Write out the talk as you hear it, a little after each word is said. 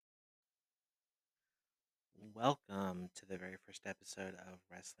Welcome to the very first episode of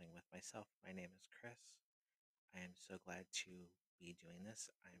Wrestling with Myself. My name is Chris. I am so glad to be doing this.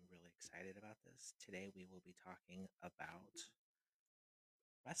 I'm really excited about this. Today we will be talking about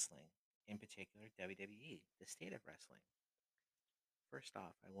wrestling, in particular WWE, the state of wrestling. First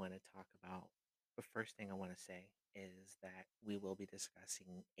off, I want to talk about the first thing I want to say is that we will be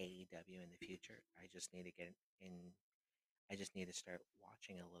discussing AEW in the future. I just need to get in, I just need to start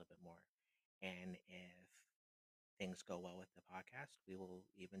watching a little bit more. And if things go well with the podcast, we will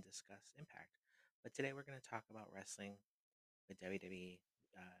even discuss Impact. But today we're going to talk about wrestling, the WWE,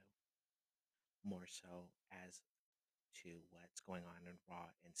 uh, more so as to what's going on in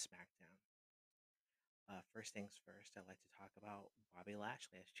Raw and SmackDown. First things first, I'd like to talk about Bobby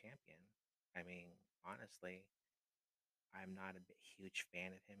Lashley as champion. I mean, honestly, I'm not a huge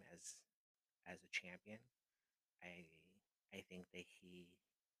fan of him as a champion. I I think that he's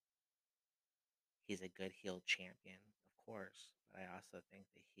a good heel champion, of course, but I also think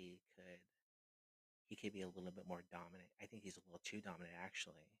that he could be a little bit more dominant. I think he's a little too dominant,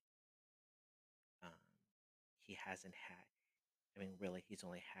 actually. Um, he hasn't had, I mean, really, he's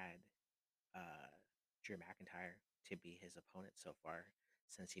only had uh, Drew McIntyre to be his opponent so far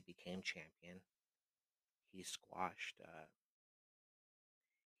since he became champion. He squashed, uh,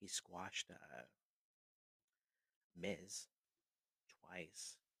 he squashed Miz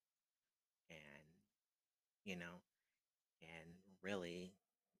twice, and you know, and really,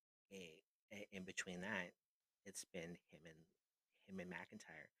 in between that, it's been him and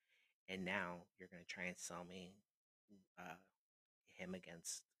McIntyre. And now you're gonna try and sell me uh, him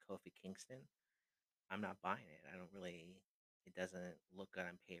against Kofi Kingston. I'm not buying it. I don't really. It doesn't look good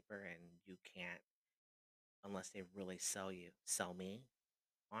on paper, and you can't unless they really sell me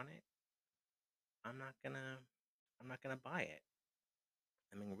on it. I'm not gonna. I'm not gonna buy it.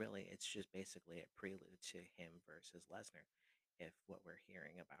 I mean, really, it's just basically a prelude to him versus Lesnar, if what we're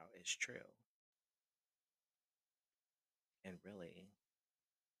hearing about is true. And really,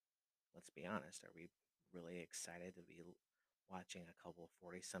 let's be honest, are we really excited to be watching a couple of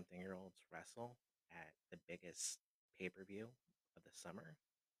 40-something-year-olds wrestle at the biggest pay-per-view of the summer?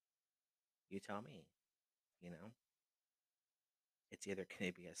 You tell me, you know? It's either going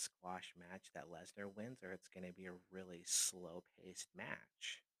to be a squash match that Lesnar wins or it's going to be a really slow-paced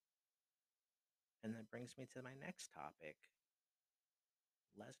match. And that brings me to my next topic.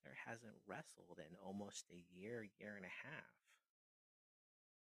 Lesnar hasn't wrestled in almost a year and a half.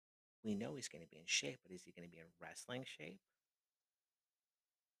 We know he's going to be in shape, but is he going to be in wrestling shape?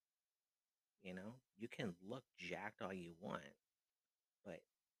 You can look jacked all you want, but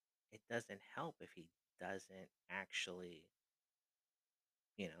it doesn't help if he doesn't actually,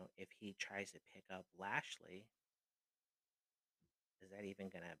 if he tries to pick up Lashley, is that even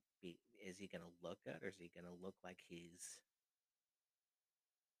going to is he going to look good or is he going to look like he's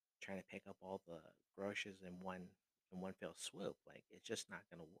trying to pick up all the groceries in one fell swoop? Like, it's just not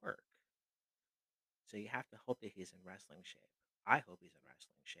going to work. So you have to hope that he's in wrestling shape. I hope he's in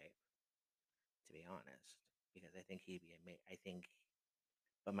wrestling shape, to be honest, because I think he'd be amazing.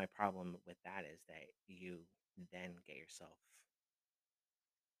 But my problem with that is that then get yourself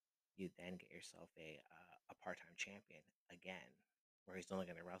a part-time champion again, where he's only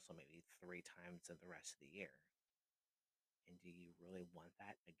going to wrestle maybe 3 times in the rest of the year. And do you really want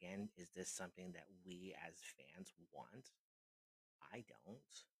that again? Is this something that we as fans want? I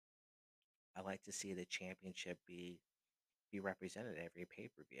don't. I like to see the championship be represented at every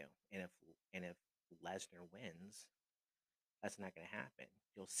pay-per-view. And if Lesnar wins, that's not going to happen.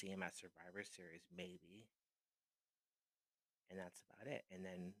 You'll see him at Survivor Series maybe, and that's about it. And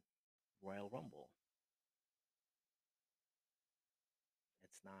then Royal Rumble.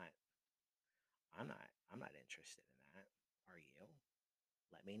 It's not. I'm not interested in that. Are you?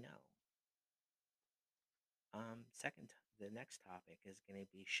 Let me know. The next topic is going to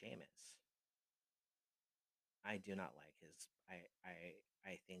be Sheamus. I do not like his.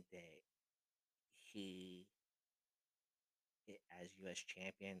 I think that he, as U.S.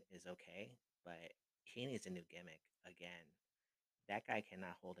 champion, is okay, but he needs a new gimmick again. That guy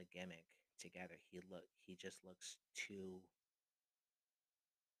cannot hold a gimmick together. He just looks too.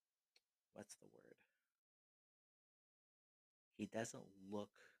 What's the word? He doesn't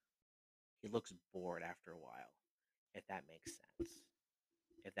look. He looks bored after a while, if that makes sense.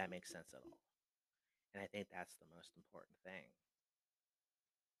 If that makes sense at all. And I think that's the most important thing.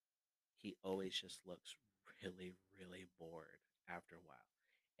 He always just looks really, really bored after a while.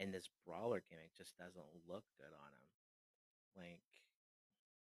 And this brawler gimmick just doesn't look good on him. Like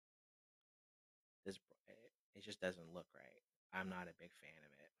this, it just doesn't look right. I'm not a big fan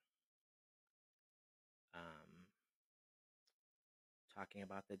of it. talking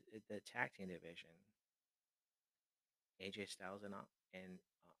about the tag team division. AJ Styles and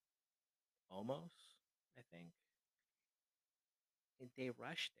Omos, I think they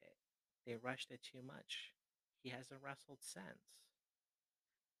rushed it. They rushed it too much. He hasn't wrestled since.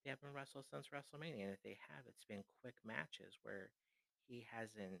 They haven't wrestled since WrestleMania, and if they have, it's been quick matches where he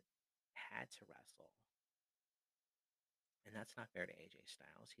hasn't had to wrestle, and that's not fair to AJ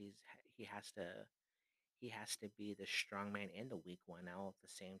Styles. He has to be the strongman in the weak one all at the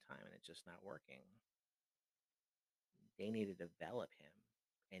same time, and it's just not working. They need to develop him,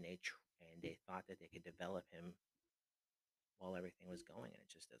 and they thought that they could develop him while everything was going, and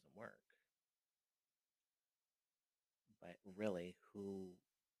it just doesn't work. But really, who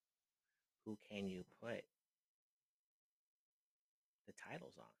can you put the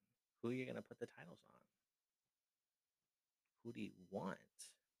titles on? Who are you going to put the titles on? Who do you want?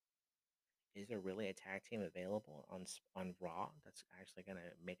 Is there really a tag team available on Raw that's actually going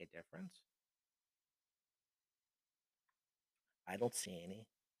to make a difference? I don't see any,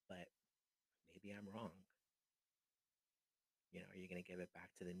 but maybe I'm wrong. Are you going to give it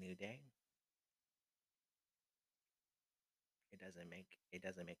back to the New Day? It doesn't make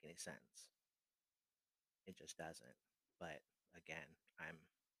any sense. It just doesn't. But again, I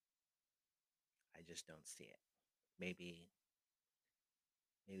just don't see it. Maybe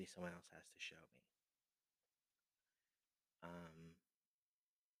someone else has to show me. Um,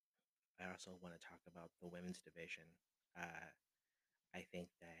 I also want to talk about the women's division. Uh, I think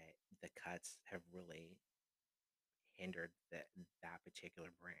that the cuts have really hindered that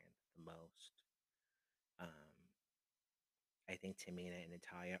particular brand the most. Um, I think Tamina and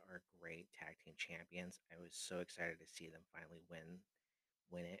Natalia are great tag team champions. I was so excited to see them finally win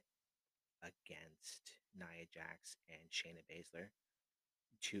it against Nia Jax and Shayna Baszler,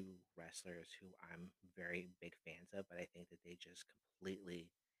 two wrestlers who I'm very big fans of, but I think that they just completely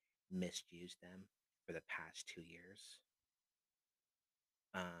misused them for the past 2 years.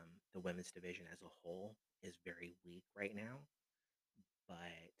 The women's division as a whole is very weak right now,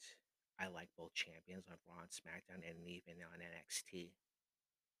 but I like both champions on Raw and SmackDown and even on NXT.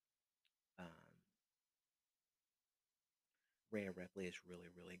 Um, Rhea Ripley is really,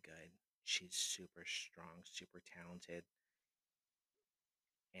 really good. She's super strong, super talented.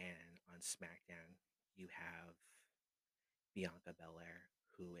 And on SmackDown, you have Bianca Belair,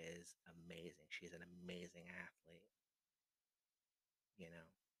 who is amazing. She's an amazing athlete, you know.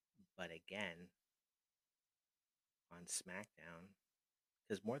 But again, on SmackDown,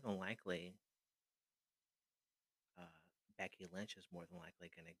 because more than likely, uh, Becky Lynch is more than likely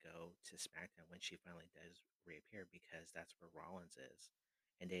going to go to SmackDown when she finally does reappear because that's where Rollins is.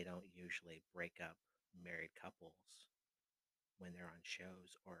 And they don't usually break up married couples when they're on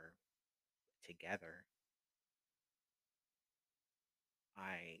shows or together.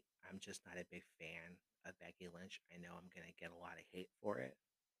 I'm just not a big fan of Becky Lynch. I know I'm going to get a lot of hate for it,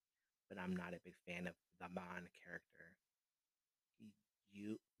 but I'm not a big fan of the Mon character.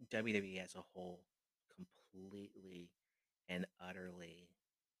 You WWE as a whole completely and utterly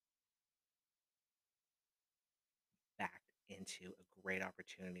backed into a great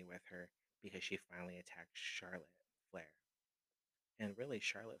opportunity with her because she finally attacked Charlotte Flair. And really,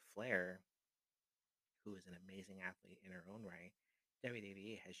 Charlotte Flair, who is an amazing athlete in her own right,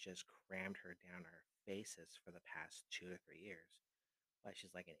 WWE has just crammed her down our faces for the past 2 to 3 years. What,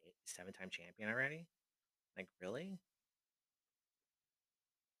 she's like an 7-time champion already? Like, really?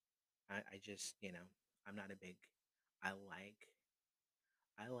 I just, I'm not a big. I like,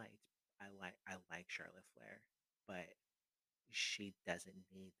 I liked, I like Charlotte Flair, but she doesn't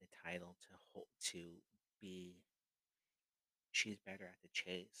need the title to hold to be. She's better at the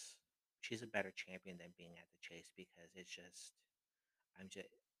chase. She's a better champion than being at the chase because it's just. I'm just,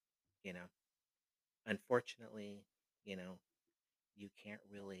 you know. Unfortunately, you know, you can't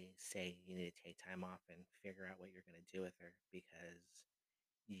really say you need to take time off and figure out what you're going to do with her because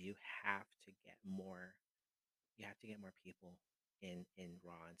you have to get more you have to get more people in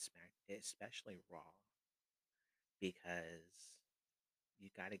Raw and Smack, especially Raw, because you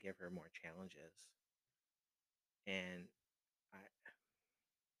got to give her more challenges. And I,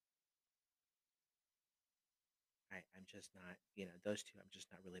 I'm just not, those two. I'm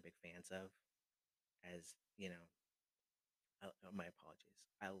just not really big fans of. As my apologies.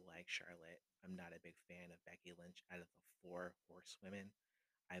 I like Charlotte. I'm not a big fan of Becky Lynch. Out of the four horsewomen,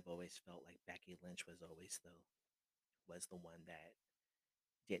 I've always felt like Becky Lynch was the one that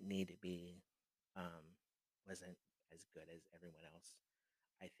didn't need to be, um, wasn't as good as everyone else.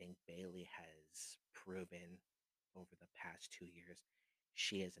 I think Bailey has proven over the past 2 years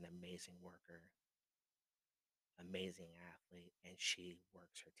she is an amazing worker. amazing athlete, and she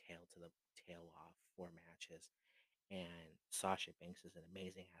works her tail off for matches. And Sasha Banks is an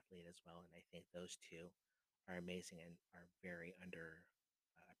amazing athlete as well, and I think those two are amazing and are very under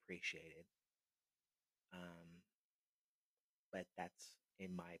appreciated. Um, but that's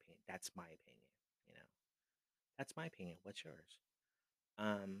in my opinion. That's my opinion. You know, that's my opinion. What's yours?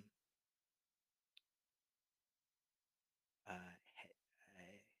 Um,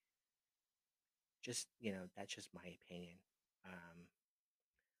 just that's just my opinion. Um,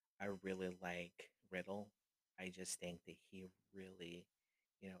 I really like Riddle. I just think that he really,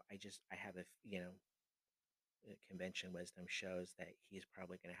 I have convention wisdom shows that he's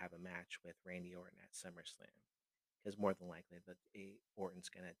probably going to have a match with Randy Orton at SummerSlam because more than likely Orton's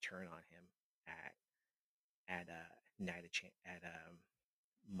going to turn on him at at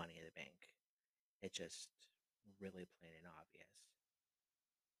Money in the Bank. It's just really plain and obvious,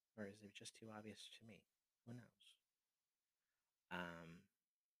 or is it just too obvious to me? Who knows? Um,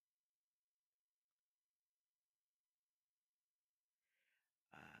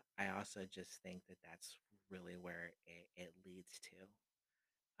 I also just think that that's really where it leads to.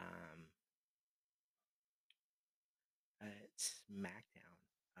 Um, SmackDown.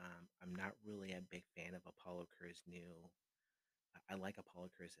 I'm not really a big fan of Apollo Crews' new. I like Apollo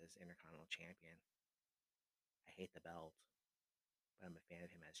Crews as Intercontinental Champion. I hate the belt, but I'm a fan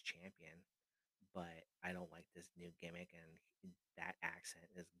of him as champion. But I don't like this new gimmick, and that accent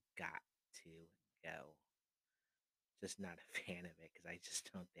has got to go. Just not a fan of it because I just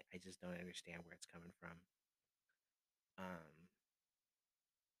don't understand where it's coming from. Um,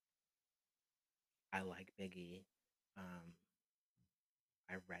 I like Biggie.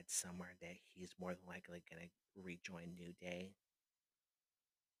 I read somewhere that he's more than likely going to rejoin New Day,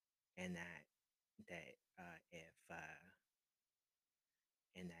 and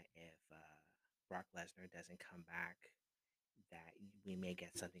if Brock Lesnar doesn't come back, that we may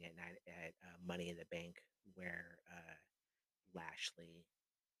get something at night at Money in the Bank where Lashley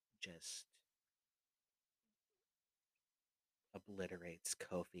just obliterates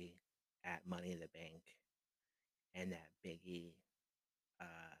Kofi at Money in the Bank, and that Biggie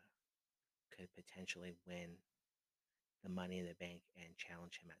uh, could potentially win the Money in the Bank and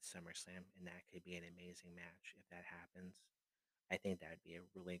challenge him at SummerSlam, and that could be an amazing match if that happens. I think that would be a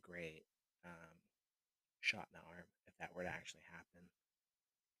really great um, shot in the arm if that were to actually happen.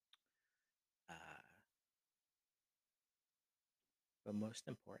 Uh, but most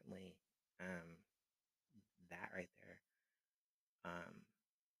importantly, um, that right there. Um,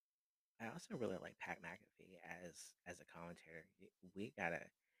 I also really like Pat McAfee as a commentator. We gotta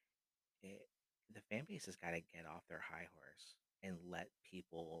it, the fan base has got to get off their high horse and let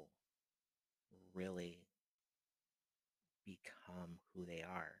people really become who they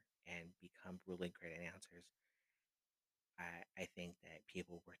are and become really great announcers. I think that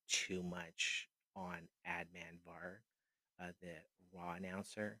people were too much on Adman Var, the Raw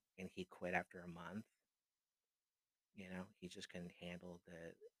announcer, and he quit after a month. He just couldn't handle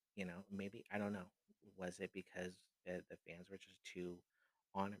maybe, I don't know. Was it because the fans were just too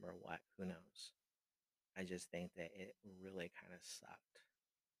on him or what? Who knows? I just think that it really kind of sucked.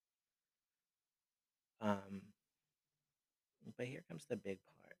 Um, but here comes the big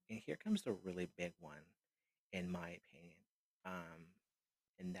part, and here comes the really big one, in my opinion. Um,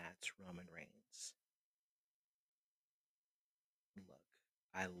 and that's Roman Reigns. Look,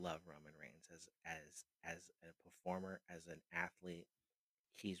 I love Roman Reigns as a performer, as an athlete.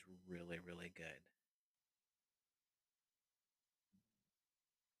 He's really, really good.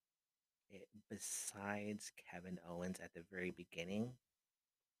 Besides Kevin Owens at the very beginning,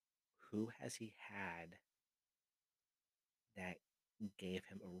 who has he had that gave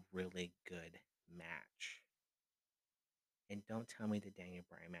him a really good match? And don't tell me the Daniel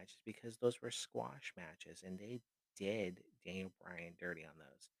Bryan matches because those were squash matches and they did Daniel Bryan dirty on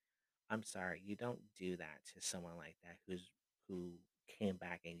those. I'm sorry, you don't do that to someone like that who came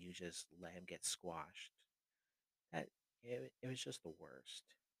back and you just let him get squashed. That it was just the worst.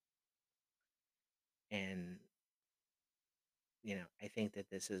 And I think that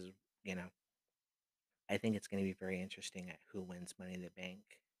this is, you know, I think it's going to be very interesting at who wins Money in the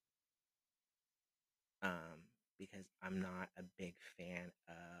Bank. Um, because I'm not a big fan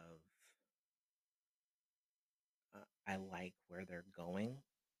of. I like where they're going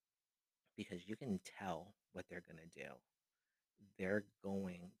because you can tell what they're going to do. They're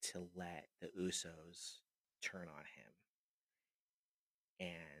going to let the Usos turn on him,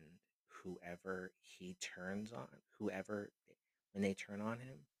 and whoever he turns on, whoever when they turn on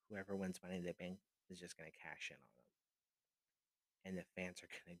him, whoever wins Money in the Bank is just going to cash in on him, and the fans are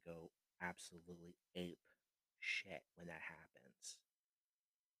going to go absolutely ape shit when that happens.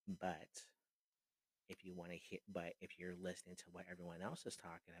 But if you want to hear, but if you're listening to what everyone else is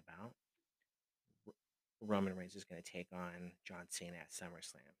talking about, R- Roman Reigns is going to take on John Cena at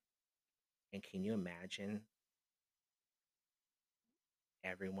SummerSlam. And can you imagine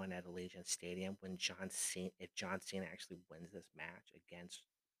everyone at Allegiant Stadium when John Cena, if John Cena actually wins this match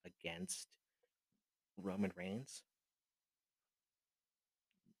against Roman Reigns,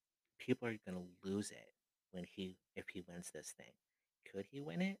 people are going to lose it when he if he wins this thing. Could he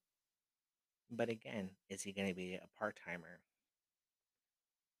win it? But again, is he going to be a part timer?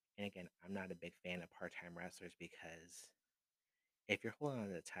 And again, I'm not a big fan of part time wrestlers because if you're holding on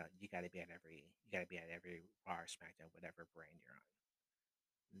to the title, you got to be at every Raw or SmackDown, whatever brand you're on.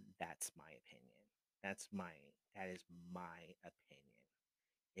 That's my opinion. That is my opinion.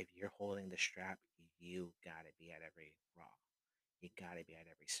 If you're holding the strap, you got to be at every Raw. You got to be at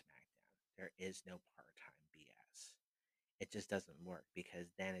every SmackDown. There is no part time BS. It just doesn't work because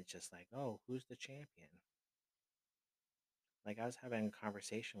then it's just like, oh, who's the champion? Like I was having a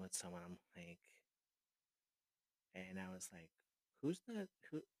conversation with someone, I was like, who's the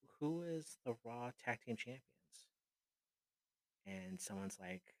who is the Raw Tag Team Champions? And someone's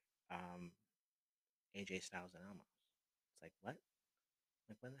like, um, AJ Styles and Almost. It's like what?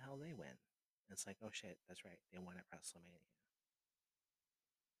 Like when the hell they win? And it's like, oh shit, that's right, they won at WrestleMania.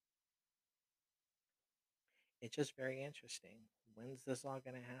 It's just very interesting. When's this all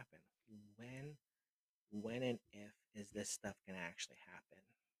gonna happen? When when and if is this stuff gonna actually happen?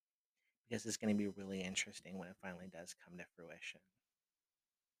 Because it's gonna be really interesting when it finally does come to fruition.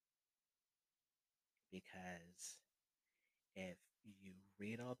 Because if you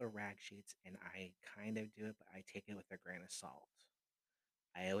read all the rag sheets, and I kind of do it, but I take it with a grain of salt.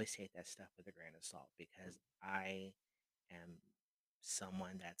 I always take that stuff with a grain of salt because I am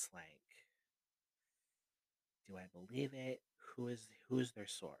someone that's like, do I believe it? Who is their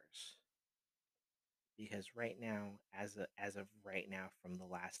source? Because right now, as of right now, from the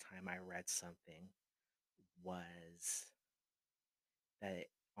last time I read something, was that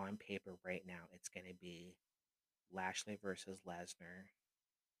on paper right now it's going to be Lashley versus Lesnar.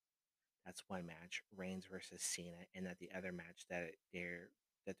 That's one match. Reigns versus Cena, and that the other match that they're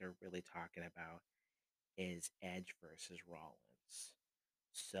really talking about is Edge versus Rollins.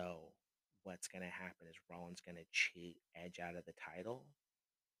 So what's going to happen is Rollins going to cheat Edge out of the title.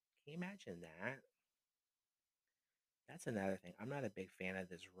 Can you imagine that? That's another thing. I'm not a big fan of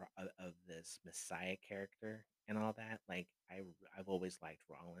this Messiah character and all that. Like I've always liked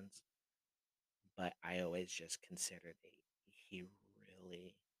Rollins, but I always just considered he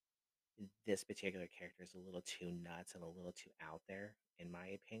really this particular character is a little too nuts and a little too out there, in my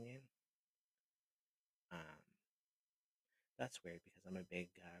opinion. Um, that's weird because I'm a big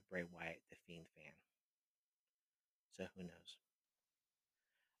Bray Wyatt the Fiend fan. So who knows?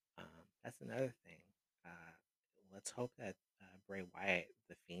 That's another thing. Uh, let's hope that Bray Wyatt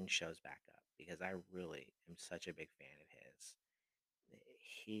the Fiend shows back up because I really am such a big fan of his.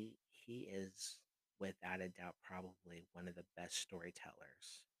 He is without a doubt probably one of the best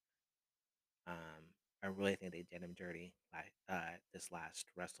storytellers. I really think they did him dirty like this last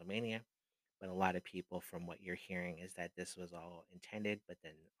WrestleMania. But a lot of people, from what you're hearing, is that this was all intended. But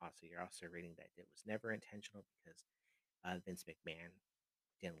then also, you're also reading that it was never intentional because Vince McMahon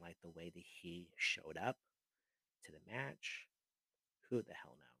didn't like the way that he showed up to the match. Who the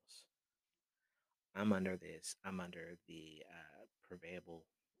hell knows? I'm under this. I'm under the prevailable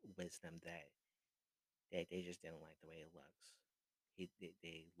wisdom that they just didn't like the way it looks.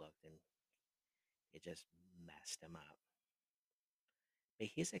 They looked and it just messed him up. But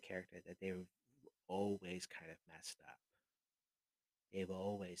he's a character that they've always kind of messed up. They've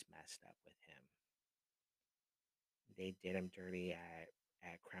always messed up with him. They did him dirty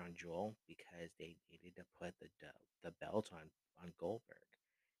at Crown Jewel because they needed to put the belt on Goldberg.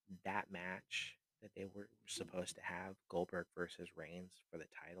 That match that they were supposed to have, Goldberg versus Reigns for the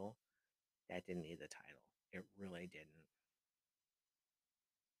title, that didn't need the title. It really didn't.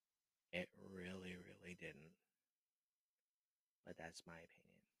 It really, really didn't. But that's my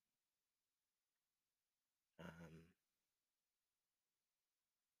opinion. Um,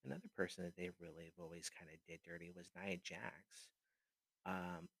 Another person that they really have always kind of did dirty was Nia Jax.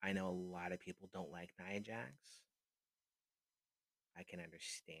 I know a lot of people don't like Nia Jax. I can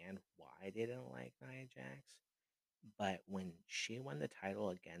understand why they didn't like Nia Jax, but when she won the title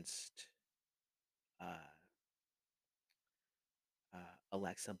against uh,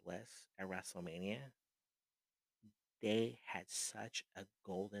 Alexa Bliss at WrestleMania, they had such a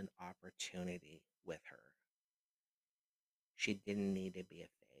golden opportunity with her. She didn't need to be a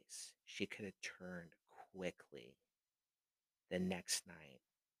face. She could have turned quickly the next night,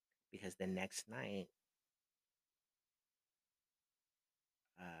 because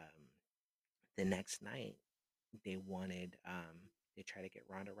um, the next night they wanted they tried to get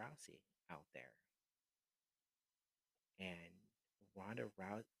Ronda Rousey out there, and Ronda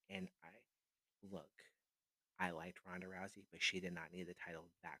Rousey and I look, I liked Ronda Rousey, but she did not need the title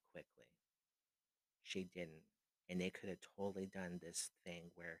that quickly. She didn't, and they could have totally done this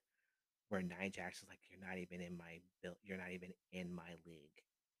thing where Nia Jax is like, "You're not even in my bill. You're not even in my league,"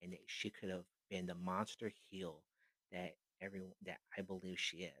 and she could have been the monster heel that everyone that I believe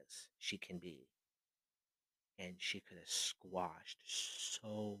she is. She can be, and she could have squashed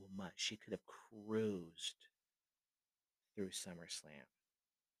so much. She could have cruised through SummerSlam,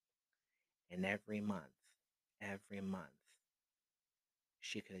 and every month,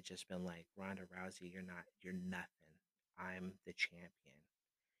 she could have just been like, "Ronda Rousey, you're nothing. I'm the champion.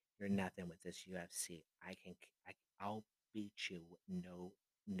 You're nothing with this UFC. I'll beat you with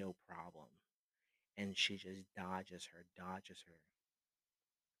no problem." And she just dodges her,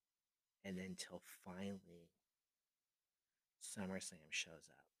 and then till finally SummerSlam shows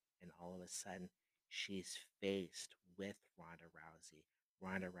up, and all of a sudden she's faced with Ronda Rousey.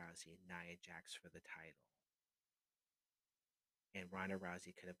 Ronda Rousey, Nia Jax for the title, and Ronda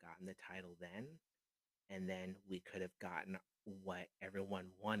Rousey could have gotten the title then, and then we could have gotten what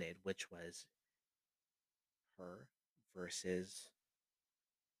everyone wanted, which was her versus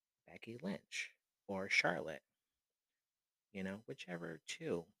Becky Lynch or Charlotte, whichever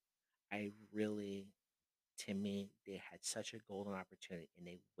two. I really, to me, they had such a golden opportunity and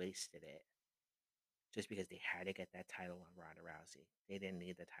they wasted it just because they had to get that title on Ronda Rousey. They didn't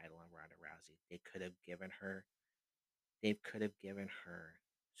need the title on Ronda Rousey. They could have given her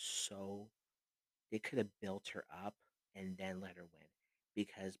so, they could have built her up and then let her win.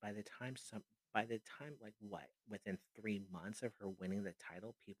 Because by the time, like what, within 3 months of her winning the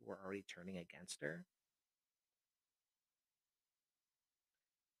title, people were already turning against her,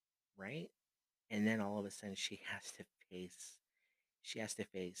 right? And then all of a sudden she has to face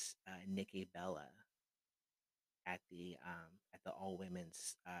Nikki Bella at the all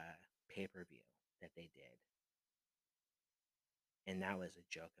women's pay-per-view that they did, and that was a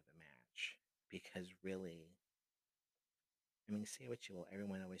joke of a match because really, I mean, say what you will,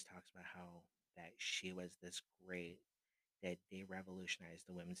 everyone always talks about how that she was this great, that they revolutionized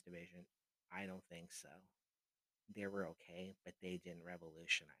the women's division. I don't think so. They were okay, but they didn't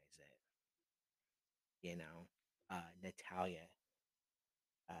revolutionize it. Natalia,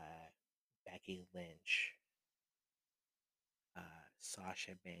 uh, Becky Lynch,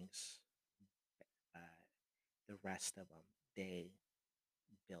 Sasha Banks, uh, the rest of them, they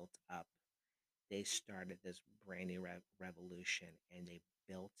built up. They started this brand new revolution and they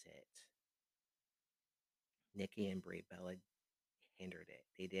built it. Nikki and Brie Bella hindered it.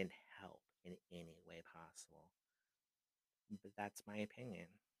 They didn't help in any way possible. But that's my opinion.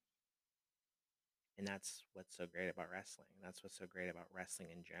 And that's what's so great about wrestling. That's what's so great about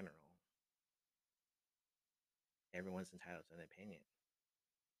wrestling in general. Everyone's entitled to an opinion.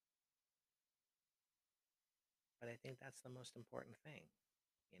 But I think that's the most important thing,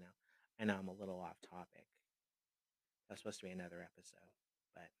 you know. I know I'm a little off topic. That's supposed to be another episode,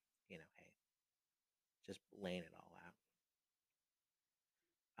 but hey, just laying it all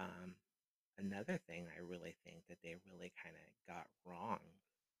out. Another thing I really think that they really kind of got wrong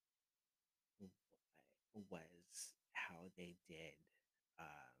was how they did.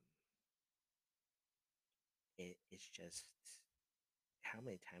 Um, it's just how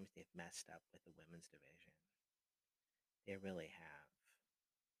many times they've messed up with the women's division. They really have.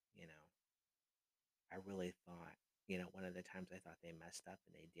 You know, I really thought, one of the times I thought they messed up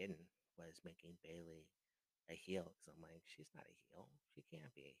and they didn't was making Bailey a heel because I'm like, she's not a heel. She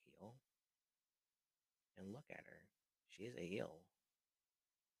can't be a heel. And look at her. She's a heel.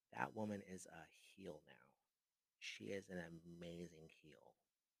 That woman is a heel now. She is an amazing heel.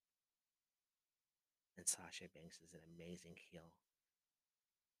 And Sasha Banks is an amazing heel.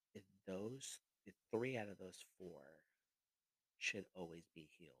 If three out of those four should always be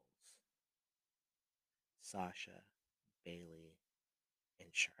heels. Sasha, Bailey, and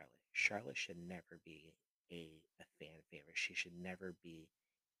Charlotte. Charlotte should never be a fan favorite. She should never be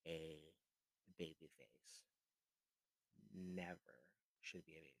a baby face. Never should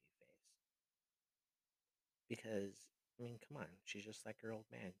be a baby face. Because, I mean, come on. She's just like her old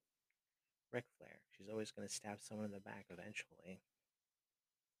man, Ric Flair. She's always going to stab someone in the back eventually.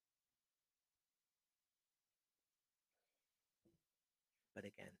 But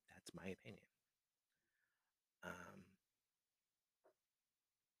again, that's my opinion. Um,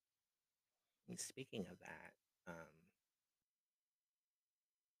 And speaking of that,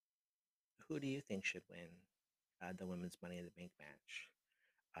 who do you think should win the women's Money in the Bank match?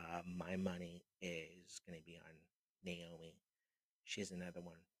 My money is going to be on Naomi. She's another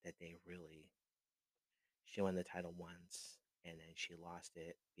one that they really. She won the title once, and then she lost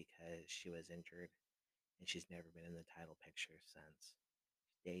it because she was injured, and she's never been in the title picture since.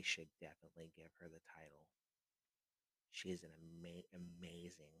 They should definitely give her the title. She's an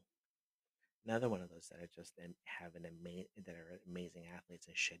amazing. Another one of those that are just have that are amazing athletes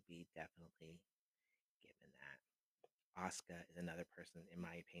and should be definitely given that. Asuka is another person, in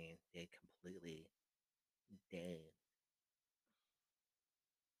my opinion, they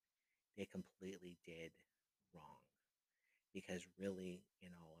they completely did wrong. Because really,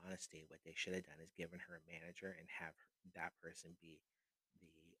 in all honesty, what they should have done is given her a manager and have that person be the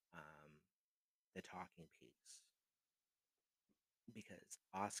the talking piece. Because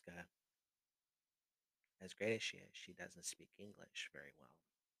Asuka, as great as she doesn't speak English very well,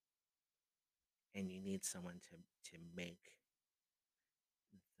 and you need someone to make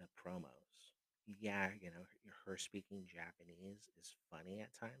the promos. Yeah, her speaking Japanese is funny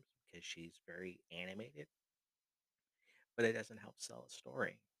at times because she's very animated, but it doesn't help sell a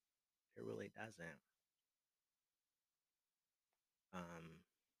story. It really doesn't. Um,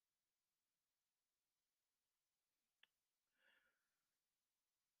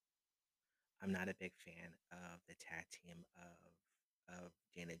 I'm not a big fan of the tag team of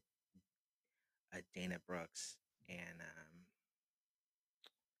Dana Brooks and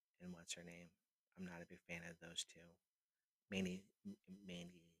what's her name. I'm not a big fan of those two. Mandy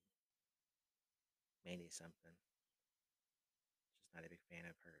Mandy Mandy something. Just not a big fan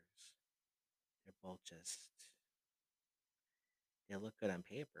of hers. They're both just they look good on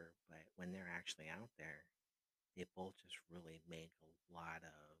paper, but when they're actually out there, they both just really make a lot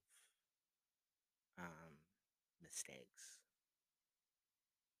of um, mistakes.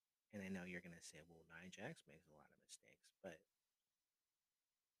 And I know you're gonna say, "Well, Nia Jax makes a lot of mistakes," but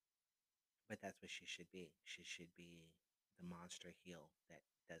that's what she should be. She should be the monster heel that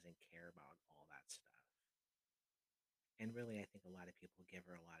doesn't care about all that stuff. And really, I think a lot of people give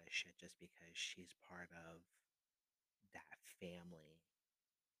her a lot of shit just because she's part of that family.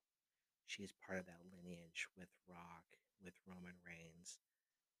 She's part of that lineage with Rock, with Roman Reigns,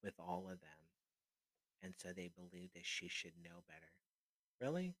 with all of them. And so they believe that she should know better.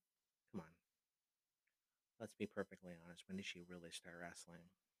 Really? Come on. Let's be perfectly honest. When did she really start wrestling?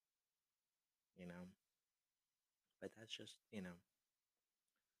 You know? But that's just,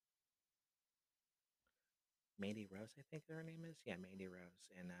 Mandy Rose, I think her name is. Yeah, Mandy Rose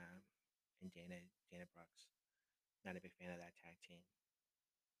and Dana Brooks. Not a big fan of that tag team.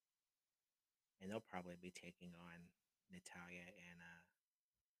 And they'll probably be taking on Natalia and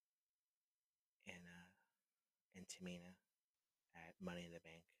and Tamina at Money in the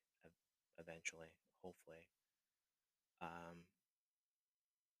Bank eventually, hopefully. Um,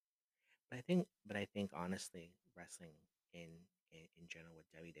 but I think honestly, wrestling in in general with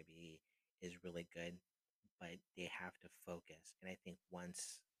WWE is really good, but they have to focus. And I think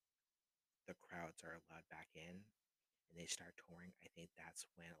once the crowds are allowed back in and they start touring, I think that's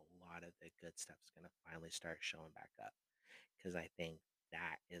when a lot of the good stuff's gonna finally start showing back up. Because I think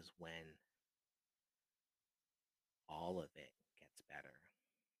that is when all of it gets better,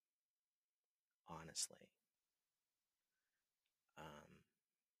 honestly.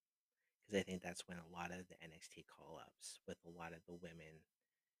 Because I think that's when a lot of the NXT call ups with a lot of the women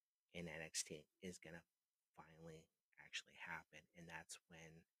in NXT is going to finally actually happen. And that's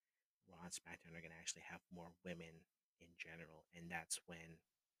when Raw and SmackDown are going to actually have more women in general. And that's when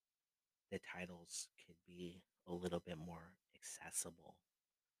the titles could be a little bit more accessible.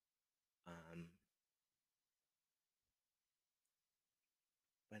 Um,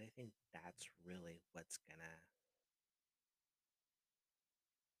 but I think that's really what's gonna,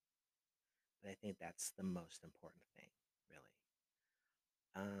 but I think that's the most important thing, really.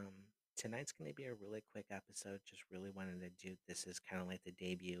 Tonight's going to be a really quick episode. Just really wanted to do this is kind of like the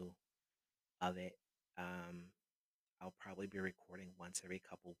debut of it. Um, I'll probably be recording once every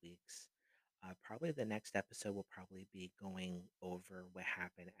couple weeks. Probably the next episode will probably be going over what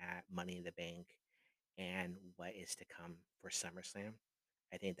happened at Money in the Bank and what is to come for SummerSlam.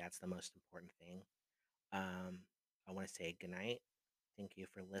 I think that's the most important thing. Um, I want to say good night. Thank you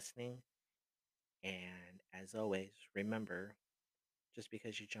for listening. And as always, remember just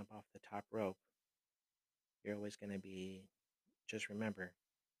because you jump off the top rope, you're always going to be, just remember,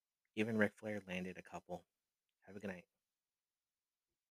 even Ric Flair landed a couple. Have a good night.